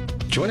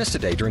Join us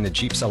today during the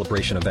Jeep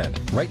Celebration event.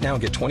 Right now,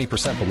 get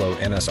 20% below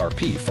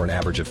MSRP for an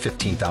average of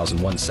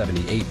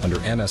 $15,178 under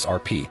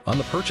MSRP on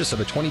the purchase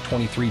of a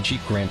 2023 Jeep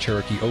Grand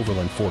Cherokee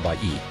Overland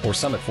 4xE or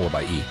Summit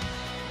 4xE.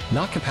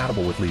 Not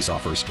compatible with lease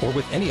offers or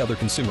with any other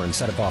consumer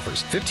incentive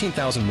offers.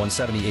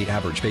 $15,178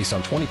 average based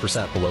on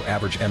 20% below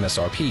average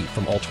MSRP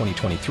from all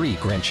 2023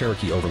 Grand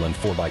Cherokee Overland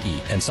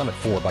 4xE and Summit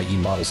 4xE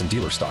models in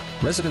dealer stock.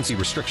 Residency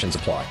restrictions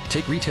apply.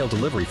 Take retail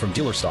delivery from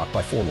dealer stock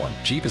by 4/1.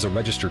 Jeep is a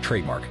registered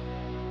trademark.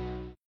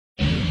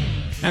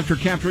 After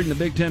capturing the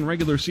Big Ten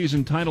regular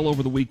season title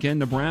over the weekend,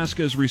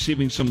 Nebraska is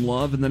receiving some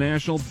love in the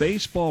national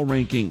baseball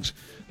rankings.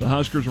 The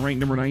Huskers are ranked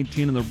number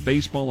 19 in the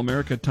Baseball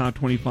America Top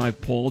 25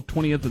 poll,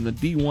 20th in the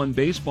D1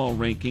 baseball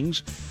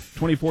rankings,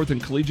 24th in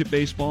collegiate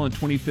baseball, and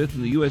 25th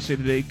in the USA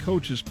Today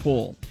coaches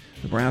poll.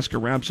 Nebraska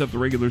wraps up the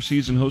regular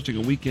season hosting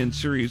a weekend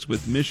series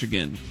with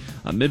Michigan.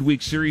 A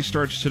midweek series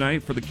starts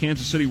tonight for the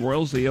Kansas City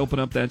Royals. They open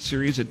up that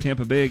series at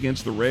Tampa Bay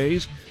against the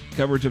Rays.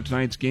 Coverage of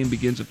tonight's game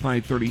begins at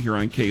 5:30 here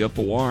on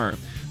KFOR.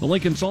 The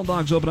Lincoln Salt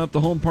Dogs open up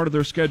the home part of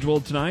their schedule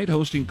tonight,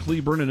 hosting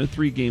Cleburne in a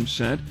 3-game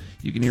set.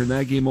 You can hear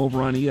that game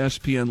over on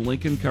ESPN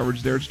Lincoln.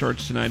 Coverage there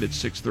starts tonight at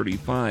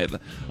 6:35.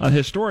 A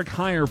historic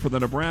hire for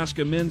the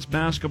Nebraska men's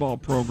basketball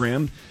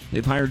program.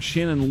 They've hired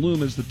Shannon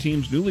Loom as the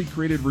team's newly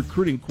created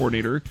recruiting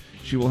coordinator.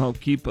 She will help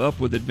keep up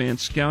with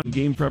advanced scout and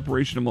game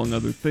preparation, among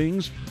other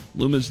things.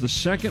 Loom is the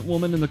second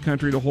woman in the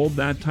country to hold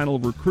that title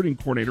of recruiting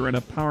coordinator at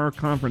a Power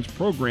Conference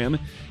program,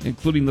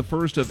 including the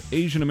first of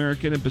Asian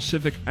American and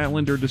Pacific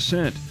Islander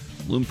descent.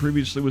 Loom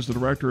previously was the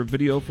director of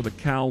video for the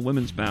Cal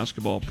women's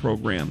basketball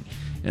program.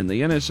 And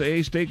the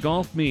NSAA State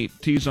Golf Meet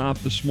tees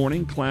off this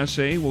morning. Class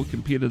A will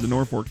compete at the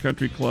Norfolk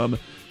Country Club.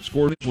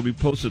 Scores will be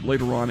posted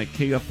later on at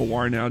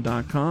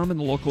KFORnow.com in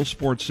the local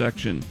sports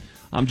section.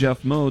 I'm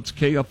Jeff Moats,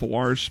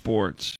 KFOR Sports.